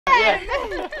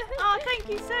Oh, thank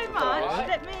you so much. Right.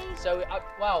 Let me... So,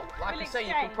 well, like We'll I say, you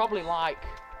exchange. can probably like...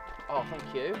 Oh,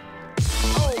 thank you.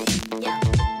 Oh, yeah.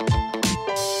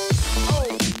 Oh.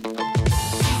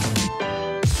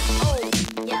 Oh,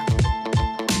 yeah.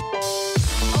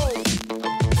 Oh.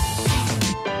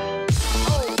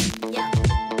 Oh, yeah.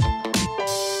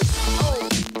 Oh.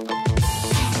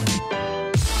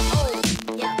 Oh,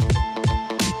 yeah.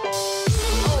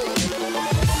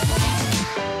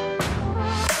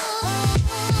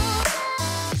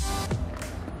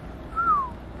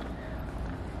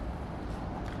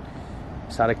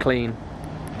 It's had a clean.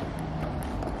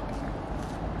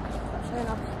 Turn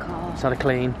off the car. It's had a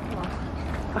clean.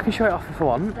 I can show it off if I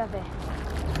want.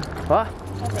 What?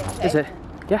 Is it?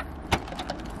 Yeah.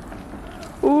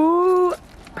 Ooh.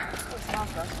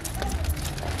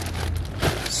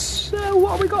 So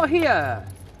what have we got here?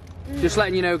 Just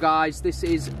letting you know, guys, this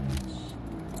is...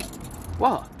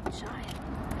 What?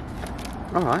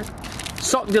 Alright.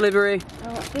 Sock delivery.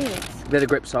 Oh, what's these? They're the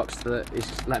grip socks that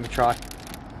is let me try.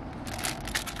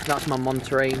 That's my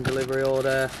Monterey delivery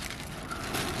order.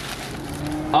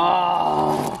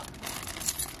 Oh!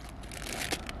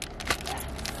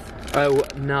 Oh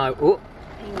no! Oh,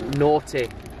 naughty!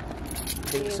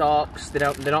 Pink socks.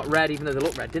 They're not red, even though they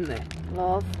look red, didn't they?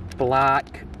 Love.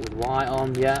 Black with white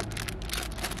on. Yeah.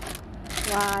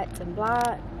 White and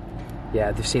black.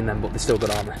 Yeah, they've seen them, but they're still good,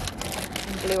 aren't they?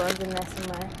 And blue ones in there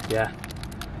somewhere. Yeah.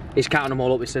 He's counting them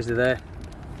all up. He says they're there.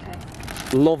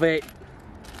 Okay. Love it.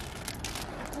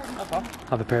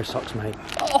 Have a pair of socks, mate.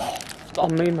 Oh,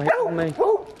 on me, mate. On me.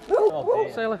 Oh,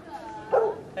 sailor.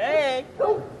 Hey.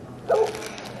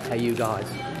 Hey, you guys.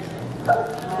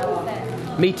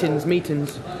 Meetings.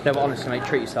 No, but honestly, mate,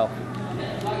 treat yourself.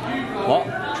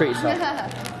 What? Treat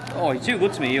yourself. Oh, you're too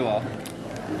good to me, you are.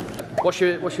 What's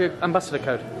your ambassador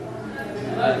code?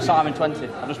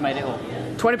 Simon20. I just made it up.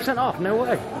 20% off. No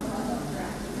way.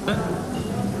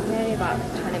 Only about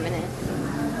 20 minutes.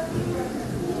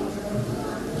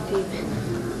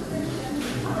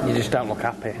 You just don't look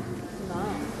happy. No.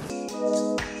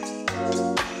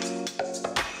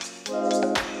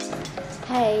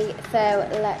 Hey, so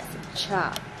let's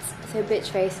chat. So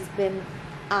Bitchface has been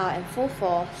out in full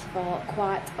force for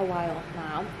quite a while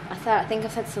now. I think I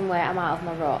said somewhere I'm out of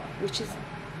my rut, which is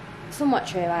somewhat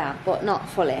true, I am, but not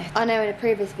fully. I know in a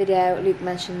previous video Luke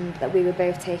mentioned that we were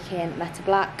both taking Meta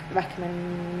Black,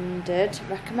 recommended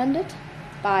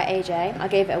by AJ. I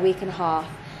gave it a week and a half.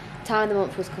 Time of the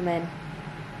month was coming.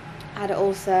 I had an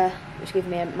ulcer, which gave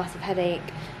me a massive headache,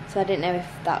 so I didn't know if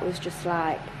that was just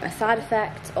like a side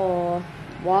effect or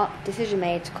what. Decision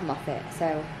made to come off it,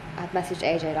 so I'd messaged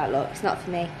AJ like, look, it's not for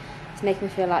me, it's making me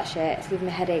feel like shit, it's giving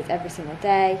me headaches every single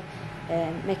day,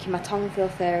 making my tongue feel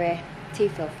furry,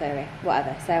 teeth feel furry,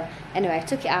 whatever. So anyway, I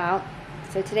took it out,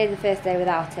 so today's the first day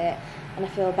without it, and I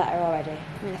feel better already.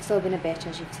 I mean, I've still been a bitch,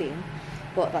 as you've seen,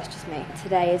 but that's just me.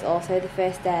 Today is also the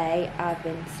first day I've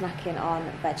been snacking on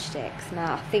veg sticks.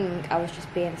 Now, I think I was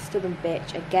just being a stubborn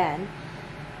bitch again,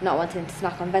 not wanting to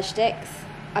snack on veg sticks.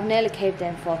 I've nearly caved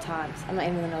in 4 times, I'm not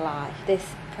even gonna lie.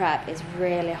 This prep is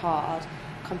really hard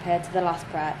compared to the last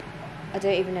prep. I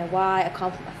don't even know why, I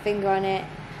can't put my finger on it.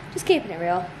 Just keeping it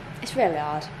real, it's really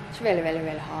hard. It's really, really,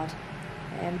 really hard.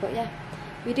 But yeah,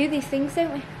 we do these things,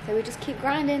 don't we? So we just keep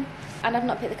grinding. And I've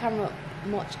not picked the camera up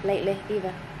much lately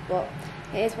either, but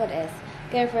it is what it is.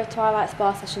 Going for a Twilight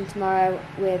Spa session tomorrow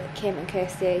with Kim and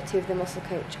Kirsty, 2 of the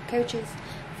Musclecoach coaches,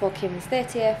 for Kim's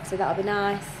 30th, so that'll be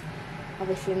nice.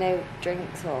 Obviously no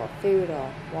drinks or food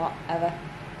or whatever.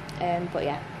 But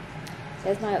yeah,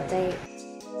 there's my update.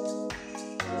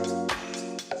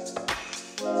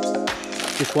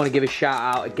 Just want to give a shout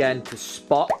out again to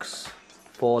Spox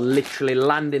for literally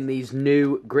landing these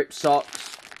new grip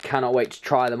socks. Cannot wait to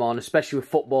try them on, especially with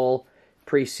football,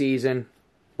 pre-season.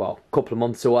 Well, a couple of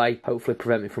months away. Hopefully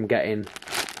prevent me from getting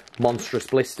monstrous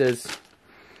blisters.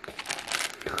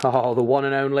 Oh, the one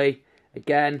and only.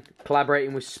 Again,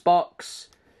 collaborating with Spox.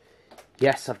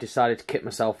 Yes, I've decided to kit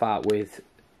myself out with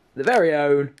the very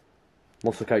own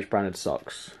Musclecoach branded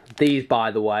socks. These,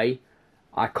 by the way,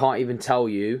 I can't even tell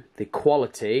you the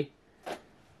quality.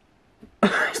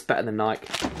 It's better than Nike.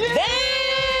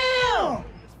 Damn!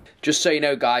 Just so you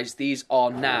know, guys, these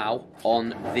are now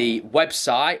on the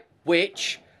website,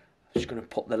 which I'm just going to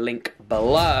put the link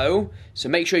below. So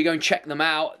make sure you go and check them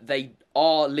out. They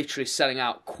are literally selling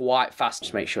out quite fast.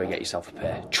 Just make sure you get yourself a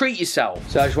pair. Treat yourself.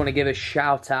 So I just want to give a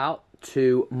shout out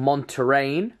to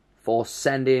Monterey for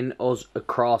sending us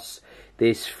across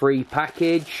this free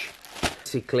package.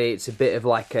 Basically, it's a bit of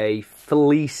like a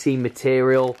fleecy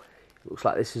material. It looks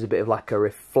like this is a bit of like a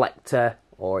reflector,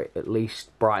 or it at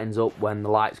least brightens up when the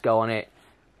lights go on it.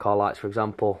 car lights, for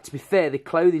example. To be fair, the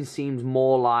clothing seems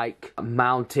more like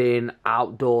mountain,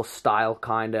 outdoor style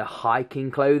kind of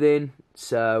hiking clothing.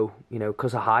 So, you know,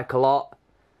 because I hike a lot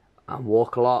and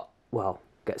walk a lot, well,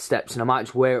 get steps, and I might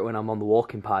just wear it when I'm on the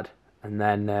walking pad, and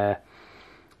then,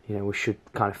 you know, we should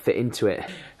kind of fit into it.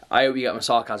 I hope you get my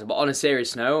sarcasm, but on a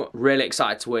serious note, really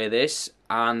excited to wear this.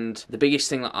 And the biggest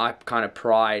thing that I kind of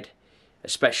pride,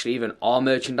 especially even our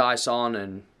merchandise on,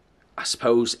 and I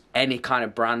suppose any kind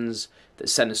of brands that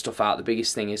send stuff out, the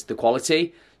biggest thing is the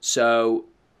quality. So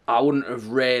I wouldn't have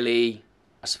really,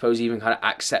 I suppose, even kind of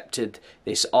accepted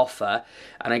this offer.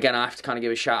 And again, I have to kind of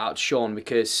give a shout out to Sean,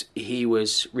 because he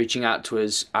was reaching out to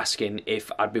us asking if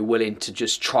I'd be willing to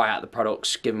just try out the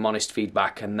products, give him honest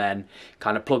feedback, and then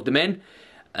kind of plug them in.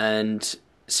 And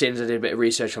since I did a bit of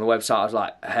research on the website, I was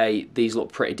like, hey, these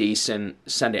look pretty decent,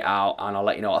 send it out and I'll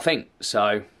let you know what I think.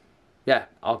 So yeah,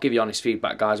 I'll give you honest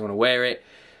feedback, guys. I want to wear it,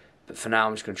 but for now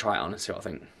I'm just going to try it on and see what I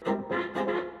think.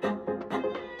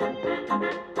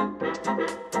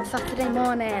 Saturday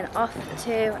morning, off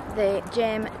to the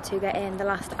gym to get in the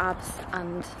last abs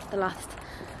and the last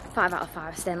 5 out of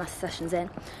 5 stainless sessions in.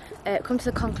 Come to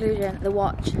the conclusion, the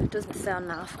watch doesn't stay on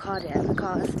now for cardio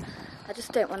because I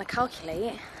just don't want to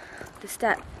calculate the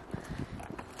step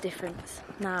difference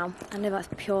now. I know that's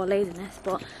pure laziness,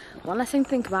 but one less thing to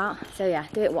think about. So yeah,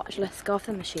 do it watchless, go off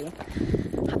the machine.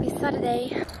 Happy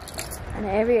Saturday. And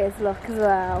here he is, look as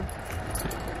well.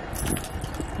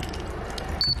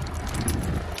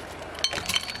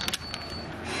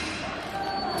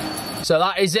 So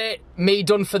that is it, me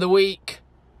done for the week.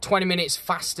 20 minutes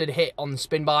fasted hit on the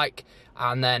spin bike,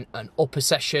 and then an upper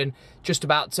session. Just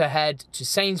about to head to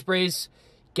Sainsbury's,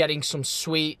 getting some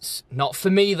sweets. Not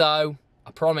for me though,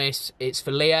 I promise. It's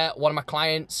for Leah, one of my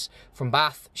clients from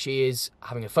Bath. She is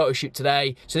having a photo shoot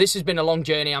today. So this has been a long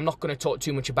journey. I'm not going to talk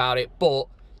too much about it, but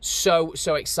so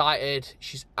excited.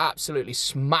 She's absolutely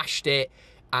smashed it,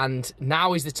 and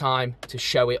now is the time to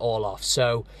show it all off.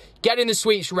 So getting the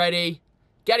sweets ready,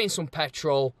 getting some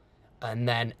petrol, and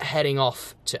then heading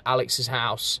off to Alex's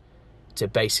house to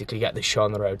basically get this show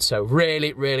on the road. So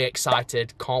really, really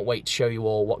excited. Can't wait to show you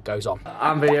all what goes on.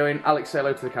 I'm videoing. Alex, say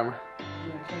hello to the camera. Yeah,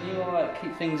 can you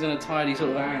keep things in a tidy sort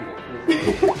of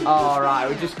angle? All right,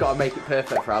 we just got to make it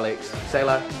perfect for Alex. Say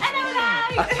hello.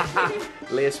 Hello.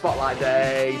 Leah Spotlight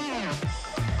Day.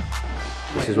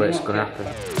 This is where it's going to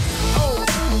happen.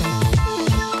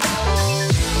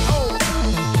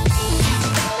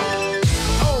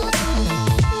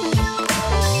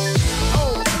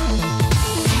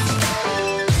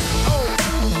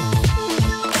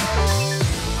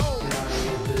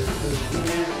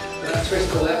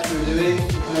 Twist to the left, we were doing,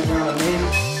 and around me.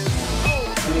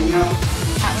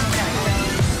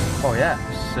 Oh yeah,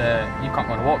 you can't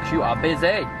go on a walk, you are busy.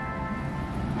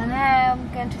 I know, I'm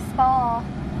going to spa.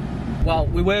 Well,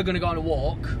 we were going to go on a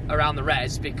walk around the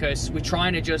res because we're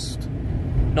trying to just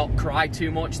not cry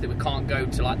too much that we can't go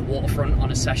to like the waterfront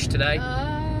on a sesh today.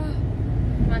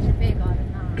 Imagine beer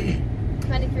garden now.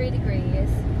 23 degrees.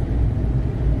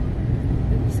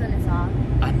 The sun is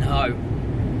on. I know.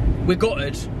 We're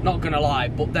gutted, not going to lie,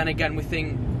 but then again we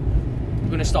think we're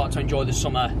going to start to enjoy the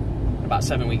summer in about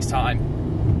 7 weeks' time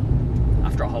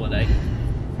after a holiday.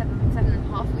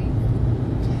 7.5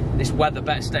 weeks. This weather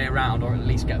better stay around or at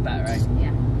least get better, eh?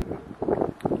 Yeah.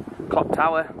 Clock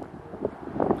tower.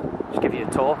 Just give you a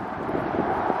tour.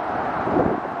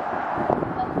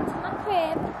 Welcome to my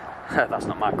crib. That's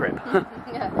not my crib.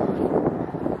 Yeah. Do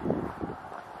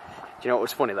you know what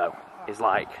was funny though? Is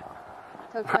like...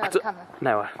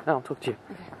 No, I'm talking to you.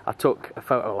 Okay. I took a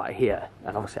photo like here,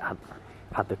 and obviously I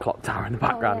had the clock tower in the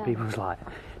background, and people was like,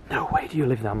 no way do you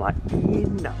live there? I'm like,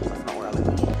 no, that's not where I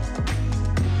live.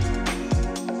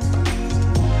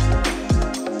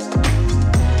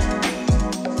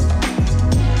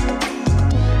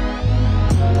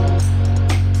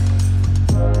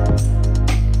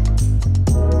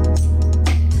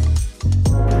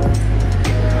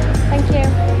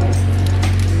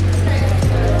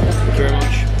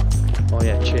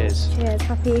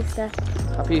 Happy Easter.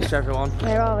 Happy Easter, everyone.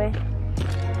 Where are we?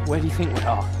 Where do you think we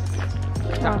are?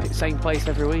 Oh. Same place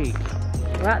every week.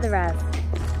 We're at the res.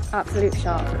 Absolute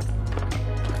shock.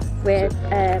 With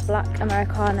black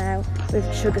Americano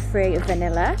with sugar-free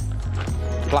vanilla.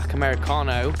 Black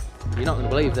Americano? You're not going to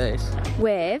believe this.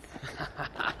 With?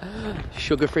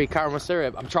 Sugar-free caramel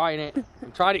syrup. I'm trying it.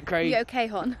 I'm trying it, Craig. You okay,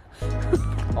 hon?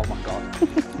 Oh my god.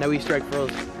 No Easter egg for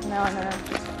us. No, I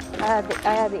had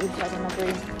the Easter egg in my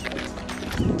dream.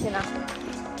 Dinner.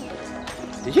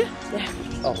 Did you? Yeah.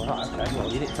 Oh, right, okay.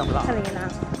 Well, you didn't tell me that. I'm telling you now.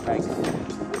 Thanks.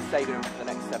 We're saving them for the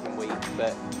next 7 weeks,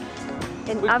 but...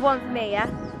 Have one for me, yeah?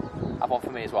 Have one for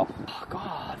me as well. Oh,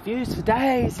 God. views for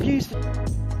days, views for...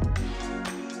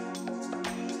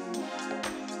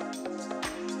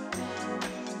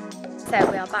 So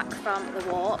we are back from the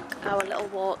walk, our little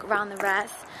walk around the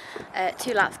res.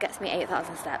 2 laps gets me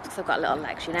 8,000 steps because I've got little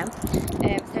legs, you know.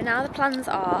 So now the plans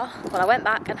are, well, I went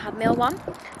back and had meal 1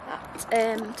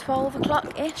 at 12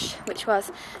 o'clock-ish, which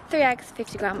was 3 eggs,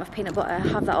 50 gram of peanut butter,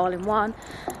 have that all in one.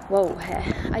 Whoa,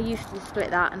 I used to split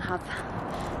that and have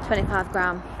 25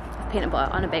 gram of peanut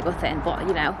butter on a bagel thin, but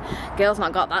you know, girls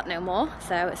not got that no more,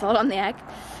 so it's all on the egg.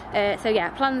 So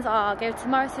yeah, plans are go to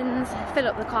Morrison's, fill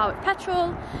up the car with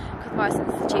petrol, because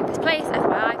Morrison's is the cheapest place,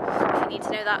 FYI, if you need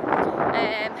to know that.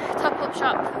 Top up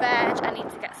shop for veg, I need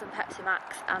to get some Pepsi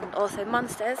Max and also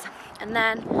Monsters, and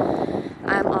then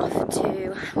I'm off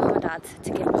to Mum and Dad's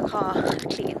to give my car a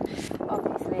clean.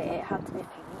 Obviously it had to be pink,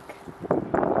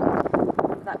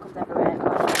 that comes everywhere.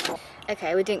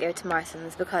 Okay, we didn't go to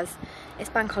Morrison's because it's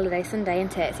bank holiday Sunday,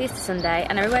 isn't it? It's Easter Sunday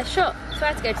and everywhere's shut, so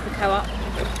I had to go to the Co-op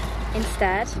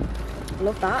instead.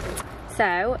 Love that.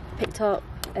 So picked up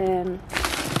salad,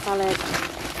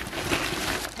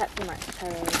 Pepsi Max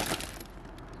cherries,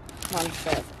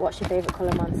 Monsters. What's your favourite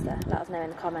colour Monster? Let us know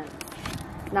in the comments.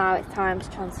 Now it's time to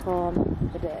transform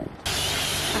the bird.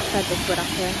 I said this would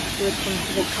happen. He would come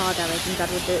to the car garage and Dad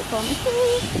would do it for me.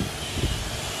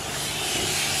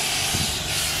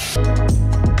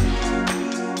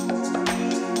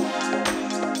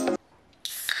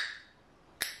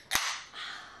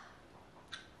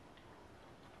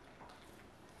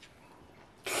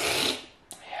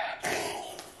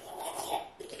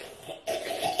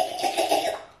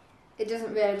 It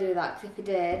doesn't really do that, because if it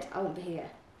did, I wouldn't be here.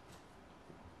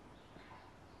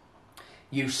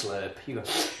 You slurp, you go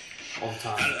all the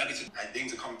time. And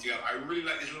things are coming together. I really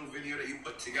like this little video that you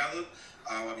put together.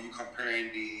 You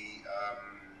comparing the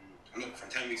look from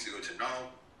 10 weeks ago to now.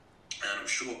 And I'm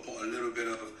sure put a little bit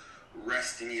of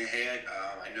rest in your head.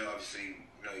 I know obviously,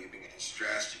 you've been getting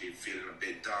stressed, you've been feeling a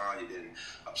bit down, you've been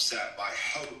upset. But I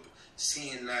hope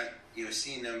seeing that,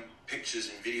 seeing them pictures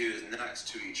and videos next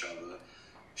to each other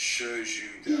shows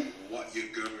you that what you're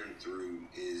going through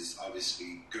is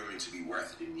obviously going to be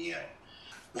worth it in the end.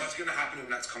 What's going to happen in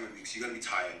the next coming weeks? You're going to be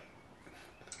tired.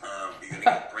 You're going to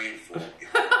get brain fog.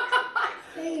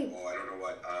 Or I don't know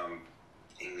what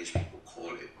English people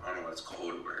call it. I don't know what it's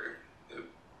called. Where,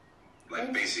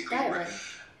 like basically, where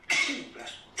you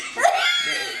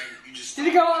just did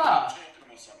he go out? Talking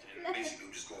about something and basically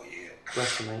just go in your head.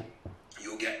 Bless me.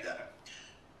 You'll get that.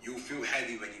 You'll feel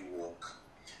heavy when you walk.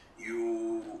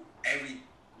 Every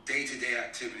day-to-day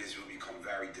activities will become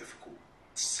very difficult.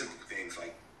 Simple things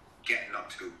like getting up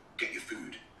to go get your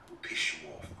food will piss you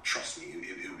off. Trust me,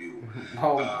 it will.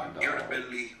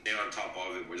 Irritability, they're on top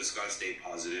of it. We're just gonna stay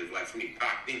positive. Like for me,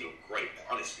 back things look great.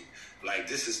 Honestly, like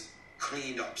this is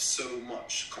cleaned up so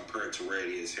much compared to where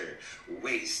it is here.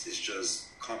 Waist is just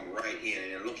come right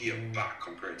in, and look at your back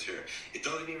compared to here. It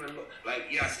doesn't even look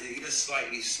like, yes, it is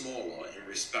slightly smaller in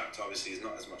respect. Obviously, there's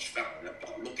not as much fat on it,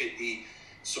 but look at the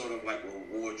sort of like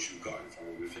rewards you've gotten from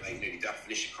it. With like the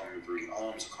definition coming through, the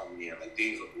arms are coming in, like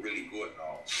things look really good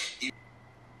now.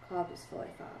 Carb is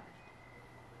 45.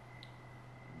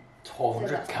 1,200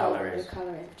 so that's calories. 1,200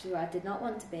 calories, which is where I did not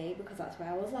want to be because that's where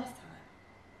I was last time.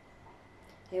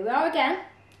 Here we are again.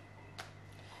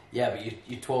 Yeah, but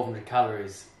you're 1,200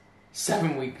 calories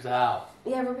 7 weeks out.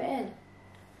 Yeah, rub it in.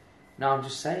 No, I'm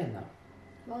just saying that.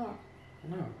 What?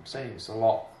 No, I'm saying it's a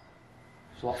lot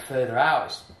further out.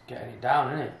 It's getting it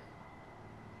down, isn't it?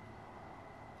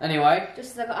 Anyway.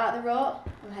 Just as I got out of the rut,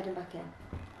 I'm heading back in.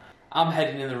 I'm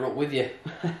heading in the rut with you.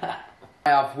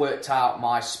 I've worked out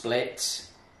my split.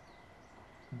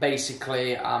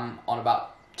 Basically, I'm on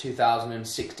about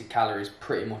 2,060 calories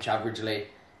pretty much averagely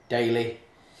daily.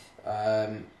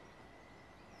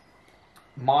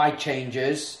 My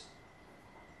changes: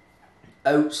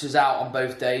 oats is out on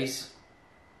both days,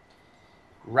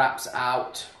 wraps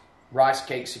out, rice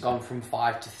cakes have gone from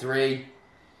 5 to 3,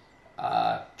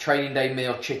 training day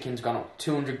meal chicken's gone up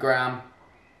 200 gram,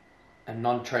 and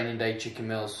non-training day chicken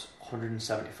meals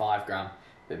 175 gram,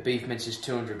 but beef mince is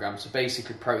 200 grams. So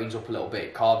basically protein's up a little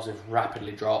bit, carbs have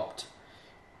rapidly dropped,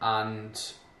 and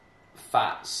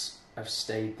fats have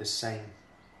stayed the same.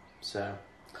 So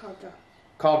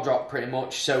carb drop pretty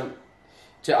much. So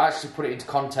to actually put it into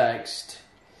context,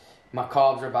 my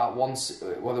carbs are about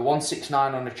they're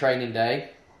 169 on a training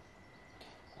day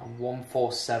and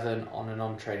 147 on a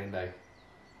non-training day.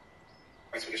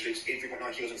 How did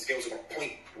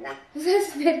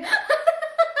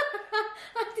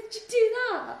you do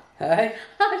that? Hey?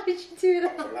 How did you do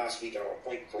that? Last week I was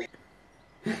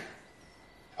 0.3.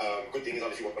 Good thing is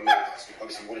obviously what below last week.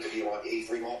 Obviously we wanted to be around the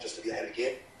 83 mark just to be ahead of the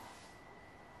game.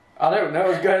 I don't know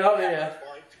what's going on here.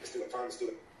 Fine, let's do it, fine, let's do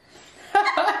it.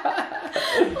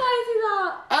 Why is he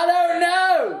that? I don't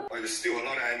know! Like, there's still a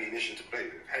lot of ammunition to play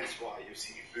with, hence why you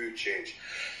see the food change.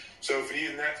 So for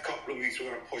these next couple of weeks, we're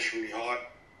going to push really hard.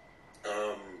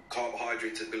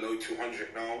 Carbohydrates are below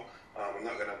 200 now. I'm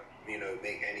not going to, you know,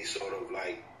 make any sort of,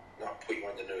 like, not put you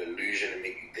under no illusion and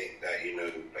make you think that, you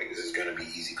know, like, this is going to be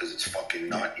easy, because it's fucking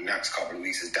not. The next couple of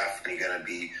weeks is definitely going to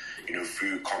be, you know,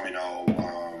 food coming out,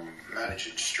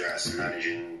 managing stress,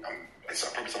 managing, it's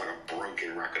probably sound like a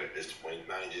broken record at this point,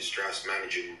 managing stress,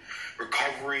 managing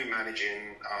recovery,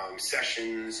 managing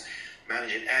sessions,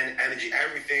 managing energy.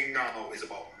 Everything now is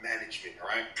about management,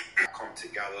 right? Come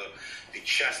together, the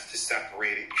chest is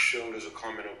separated, the shoulders are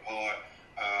coming apart,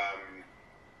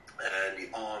 and the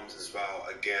arms as well,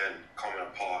 again, coming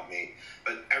apart, mate.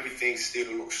 But everything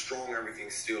still looks strong,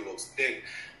 everything still looks thick,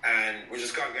 and we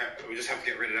just have to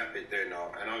get rid of that bit there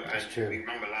now. And we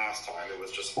remember last time it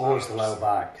was just always the low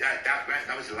back. Yeah,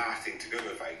 that was the last thing to go.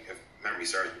 If memory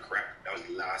serves me correct, that was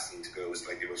the last thing to go. It was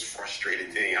like, it was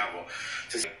frustrating thing.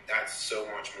 That's so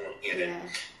much more in it,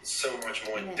 so much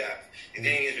more depth. The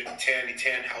thing is, with the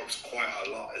tan helps quite a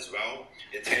lot as well.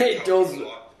 The tan it does. A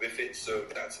lot with it, so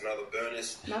that's another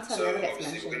bonus. That's so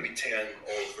obviously we're going to be tan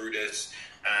all through this,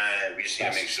 and we just need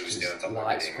to make sure we stay on top of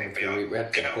everything. But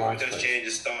yeah, those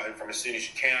changes starting from as soon as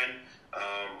you can.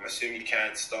 I'm assuming you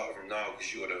can't start from now,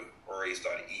 because you would have already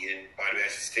started eating. By the way,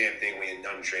 it's the same thing when you're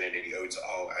done training, and the oats are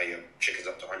out and your chicken's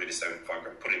up to 175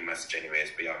 grams. Put in a message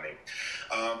anyways, but yeah, mate.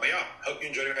 But yeah, hope you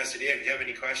enjoy the rest of the day. If you have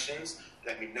any questions,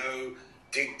 let me know.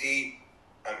 Dig deep.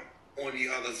 On the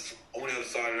other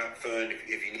side of that phone,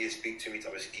 if you need to speak to me, to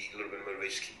obviously keep a little bit of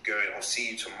motivation, keep going. I'll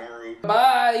see you tomorrow.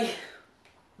 Bye!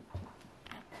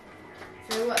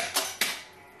 So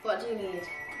what do you need?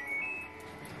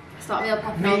 Start meal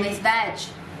prepping on this veg.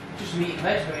 Just meat and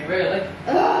veg, I mean, really.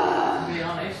 Ugh. To be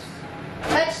honest.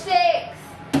 Veg sticks!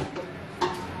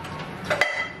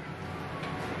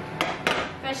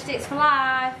 Veg sticks for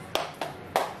life.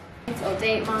 Need to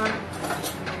update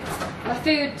my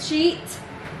food sheet.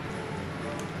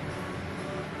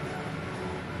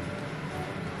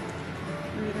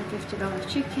 150 grams of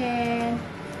chicken,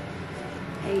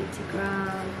 80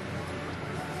 grams,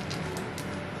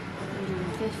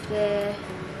 150,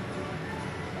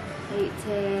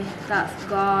 80, that's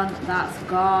gone, that's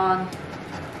gone.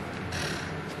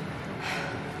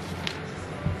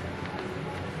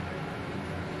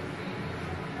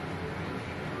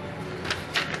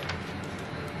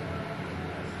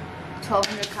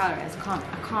 $1,200 calories, I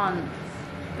can't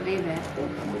believe it, if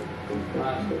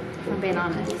I'm being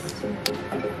honest.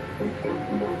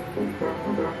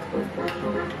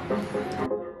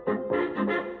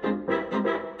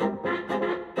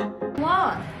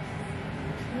 What?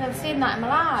 I've never seen that in my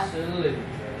life. Absolutely.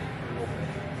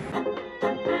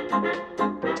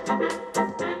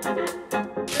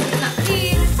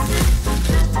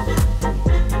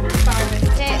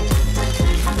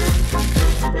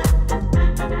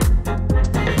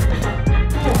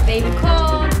 Baby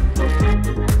corn.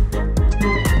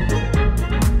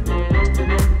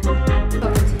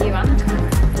 Talking to you and the camera.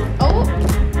 Oh!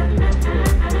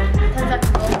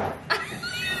 Tentacle.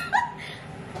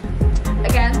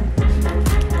 Again.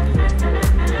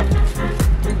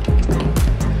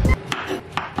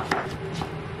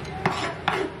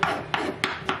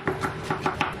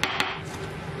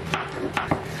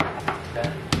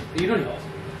 Are you done yours?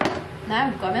 No,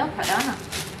 I've got a meal prep, don't I?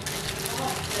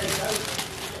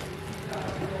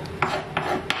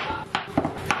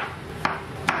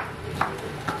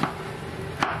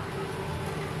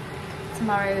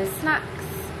 Tomorrow's snacks,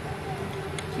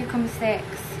 cucumber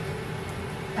sticks,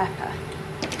 pepper.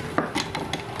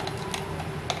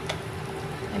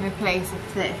 In replace of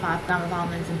 35 grams of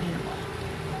almonds and peanut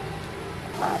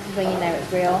butter. This is when you know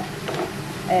it's real.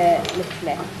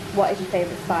 Literally, what is your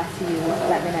favourite spice to use?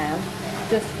 Let me know.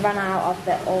 Just ran out of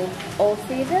the all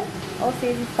season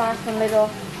spice from Lidl.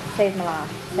 Saved my life.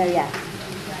 So yeah.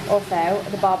 Also,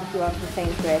 the barbecue one from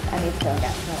Sainsbury's. I need to go and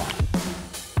get some of that.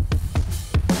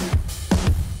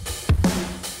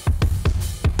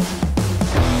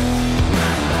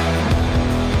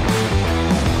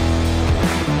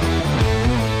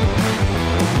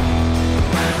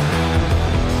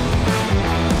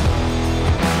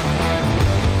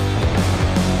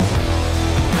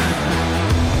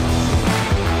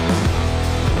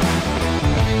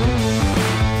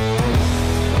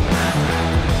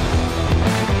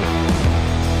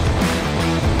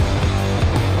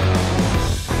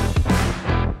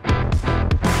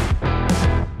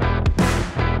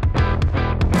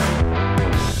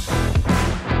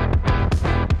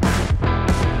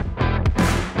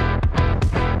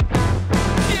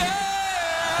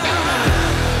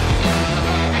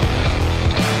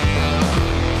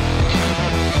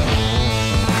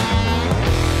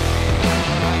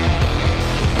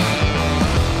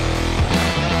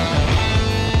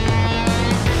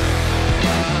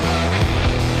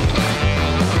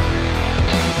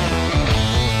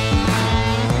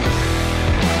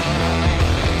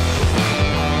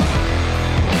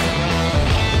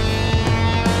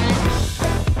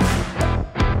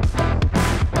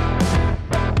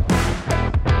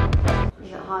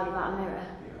 it.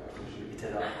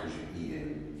 Because you're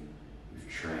eating, you've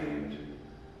trained,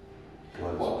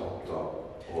 blood's pumped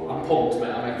up. I'm pumped,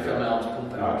 mate. I make feel my arms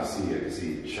pumping. No, I can see it. I can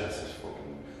see your chest is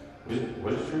fucking.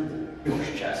 What is your trained?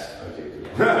 Push chest. Okay, good.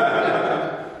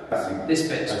 This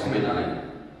bit's coming on it.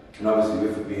 And obviously,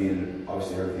 with it being,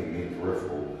 everything being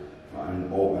peripheral,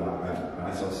 when I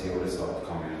start to see all this stuff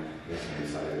coming, it gets me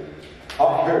excited.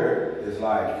 Up here, it's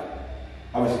like,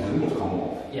 obviously, there's more to come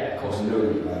off. Yeah, of course. There's no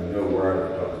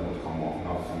word about there's more to come off. And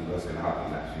obviously, that's going to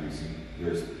happen next week.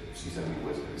 She's sending me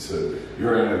wisdom. So,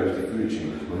 you're in there with the food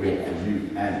chain, we're making for you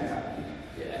and Abby.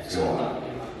 Yeah, it's all that.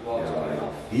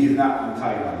 He's not, I'm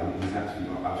telling you, he's not to be,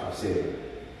 I've said it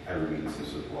every week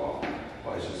since a while,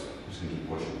 but it's just going to keep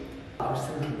pushing. I was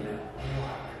thinking,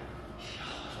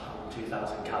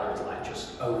 2,000 calories, like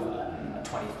just over at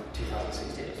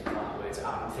 2016, and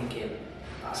I'm thinking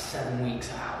that's 7 weeks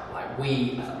out. Like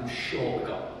I'm sure we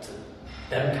got to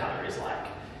them calories like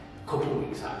a couple of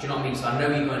weeks out. Do you know what I mean? So I know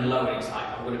you're going low, and it's like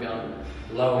I'm going to be on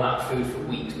low amount of food for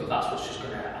weeks, but that's what's just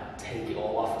going to take it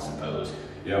all off, I suppose.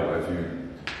 Yeah, but if you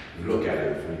look at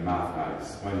it from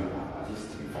mathematics,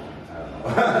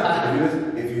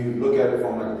 if you look at it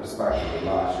from like a perspective of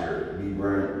last year, we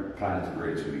weren't planning to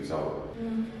break 2 weeks out.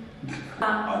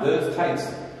 Are those tights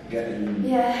getting?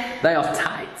 Yeah. They are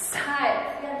tights.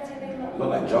 Tight. Yeah, too big. Look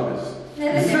like joggers.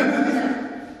 Yeah,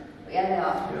 they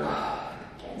are. Yeah.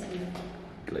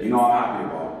 You know what I'm happy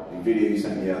about? The video you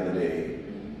sent me the other day,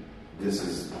 this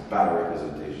is better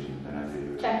representation than I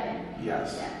feel. Checking.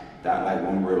 Yes. Yeah. That like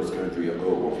one where it was going through your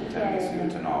oval from 10 weeks ago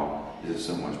to now, this is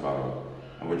so much better.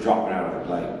 And we're dropping out of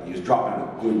like, he was dropping at a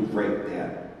good rate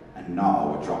then, and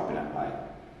now we're dropping at like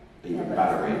even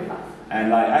better rate.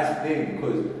 And like that's the thing,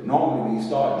 because normally when you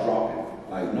start dropping,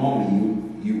 like normally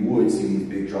you would see these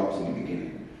big drops in the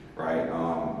beginning, right?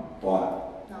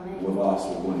 But with us,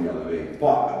 we're going the other way.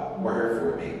 But we're here for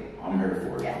it, mate. I'm here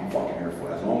for it. Yeah. I'm fucking here for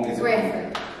it. As long as it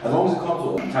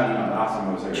comes, I'm telling you, last time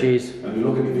I was here. Cheese. When we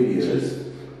look at the videos,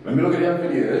 I'm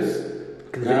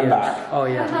back. Oh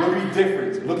yeah. Look at me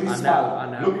different. Look at me smile. I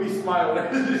know. Look at me smile.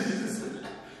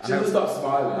 Just stop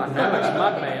smiling. I know, it's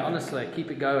mad, mate. Honestly,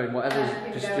 keep it going. Whatever's,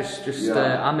 just.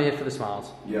 I'm here for the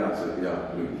smiles. Yeah, so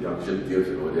yeah, should deal with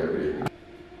it all day every day.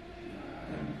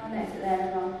 I'm next to there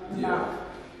as well. Yeah.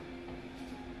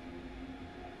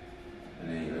 And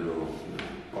then your little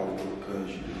bodybuilder purse,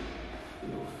 you do. Your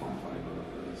little fun bodybuilder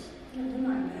purse. I've done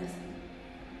that in person.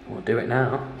 We'll do it now.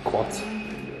 Quads.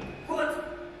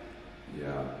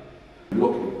 Yeah.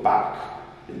 Looking back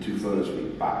into photos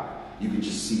week back, you can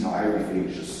just see how everything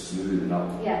is just smoothing up.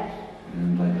 Yeah.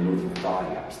 And like a little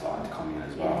thigh gap starting to come in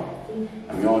as well.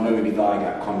 And we all know when the thigh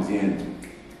gap comes in.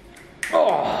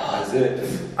 Oh, that's it.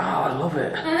 Oh, I love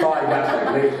it. Thigh gap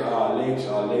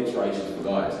like leg striations for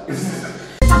guys.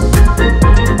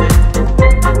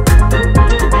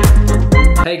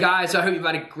 Hey guys, I hope you've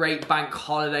had a great bank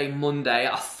holiday Monday.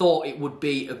 I thought it would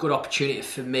be a good opportunity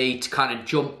for me to kind of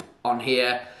jump on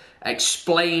here,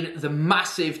 explain the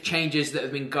massive changes that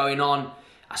have been going on,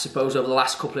 I suppose, over the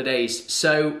last couple of days.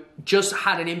 So, just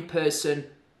had an in-person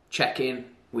check-in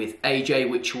with AJ,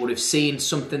 which you would have seen,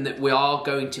 something that we are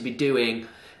going to be doing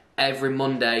every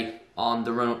Monday on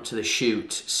the run-up to the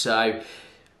shoot. So,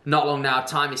 not long now,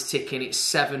 time is ticking. It's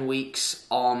 7 weeks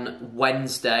on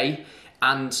Wednesday,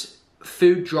 and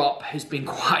food drop has been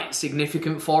quite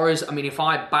significant for us. I mean, if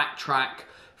I backtrack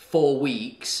 4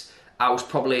 weeks, I was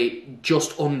probably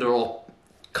just under or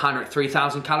kind of at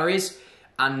 3,000 calories.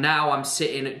 And now I'm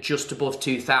sitting at just above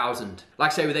 2,000.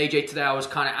 Like I say with AJ today, I was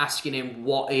kind of asking him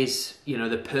what is,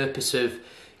 the purpose of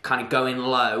kind of going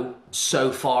low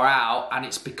so far out. And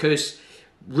it's because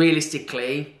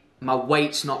realistically, my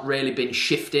weight's not really been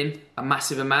shifting a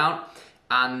massive amount.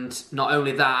 And not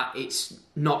only that, it's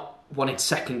not wanted to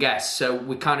second guess. So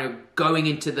we're kind of going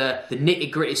into the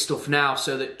nitty gritty stuff now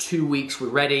so that 2 weeks we're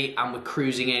ready and we're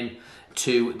cruising in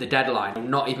to the deadline. I'm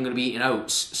not even going to be eating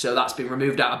oats, so that's been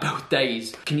removed out of both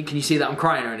days. Can you see that I'm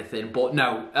crying or anything? But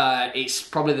no, it's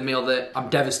probably the meal that I'm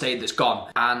devastated that's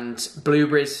gone. And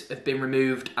blueberries have been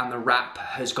removed and the wrap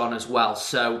has gone as well.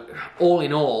 So all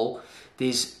in all,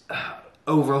 there's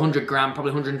over 100 gram,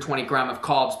 probably 120 gram of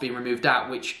carbs being removed out,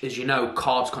 which, as you know,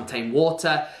 carbs contain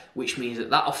water, which means that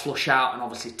that'll flush out and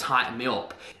obviously tighten me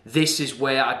up. This is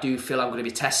where I do feel I'm going to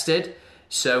be tested.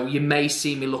 So you may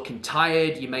see me looking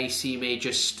tired, you may see me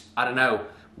just, I don't know,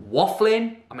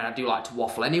 waffling. I mean, I do like to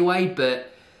waffle anyway,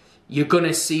 but you're going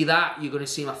to see that. You're going to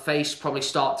see my face probably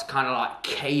start to kind of like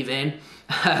cave in.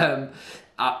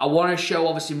 I want to show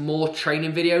obviously more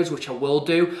training videos, which I will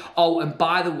do. Oh, and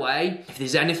by the way, if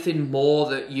there's anything more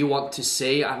that you want to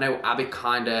see, I know Abbie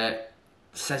kind of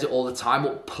says it all the time,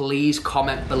 but please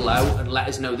comment below and let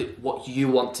us know what you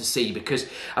want to see, because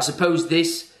I suppose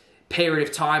this period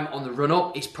of time on the run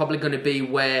up is probably going to be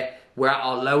where we're at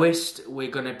our lowest.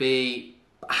 We're going to be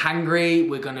hangry,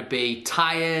 we're going to be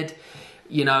tired,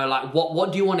 you know, like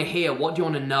what do you want to hear, what do you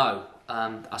want to know?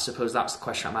 I suppose that's the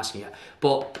question I'm asking you.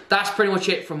 But that's pretty much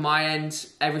it from my end.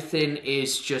 Everything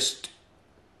is just,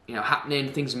 you know,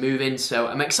 happening, things are moving, so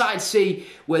I'm excited to see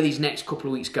where these next couple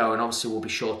of weeks go, and obviously we'll be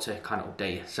sure to kind of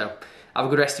update you. So have a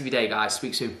good rest of your day, guys.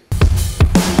 Speak soon.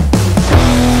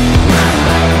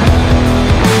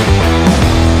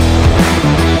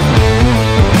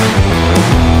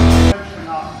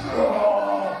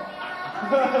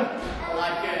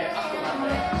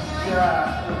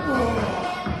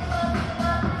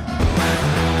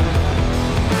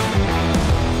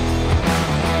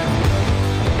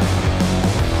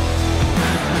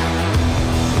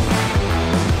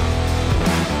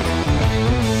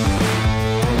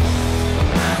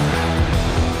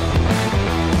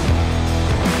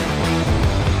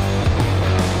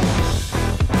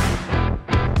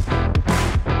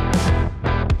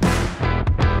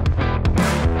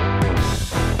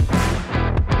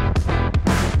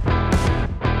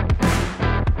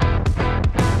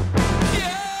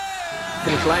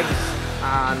 Legs,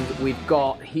 and we've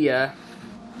got here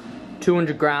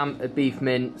 200 gram of beef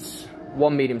mince,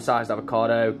 1 medium-sized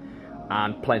avocado,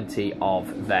 and plenty of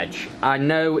veg. I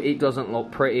know it doesn't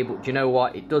look pretty, but do you know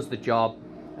what? It does the job,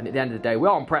 and at the end of the day, we're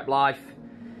on prep life,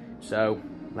 so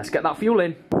let's get that fuel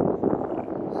in.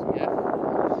 Yeah,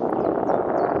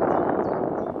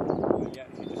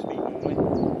 if you just speak normally.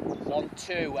 1,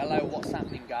 2, hello, what's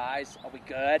happening, guys? Are we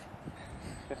good?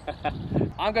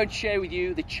 I'm going to share with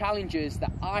you the challenges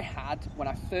that I had when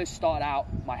I first started out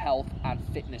my health and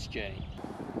fitness journey.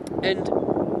 And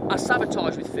I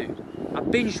sabotaged with food. I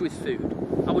binged with food.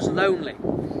 I was lonely.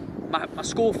 My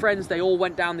school friends, they all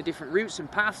went down the different routes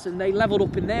and paths, and they leveled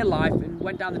up in their life and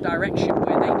went down the direction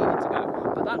where they needed to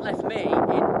go. But that left me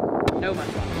in no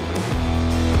man's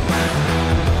land.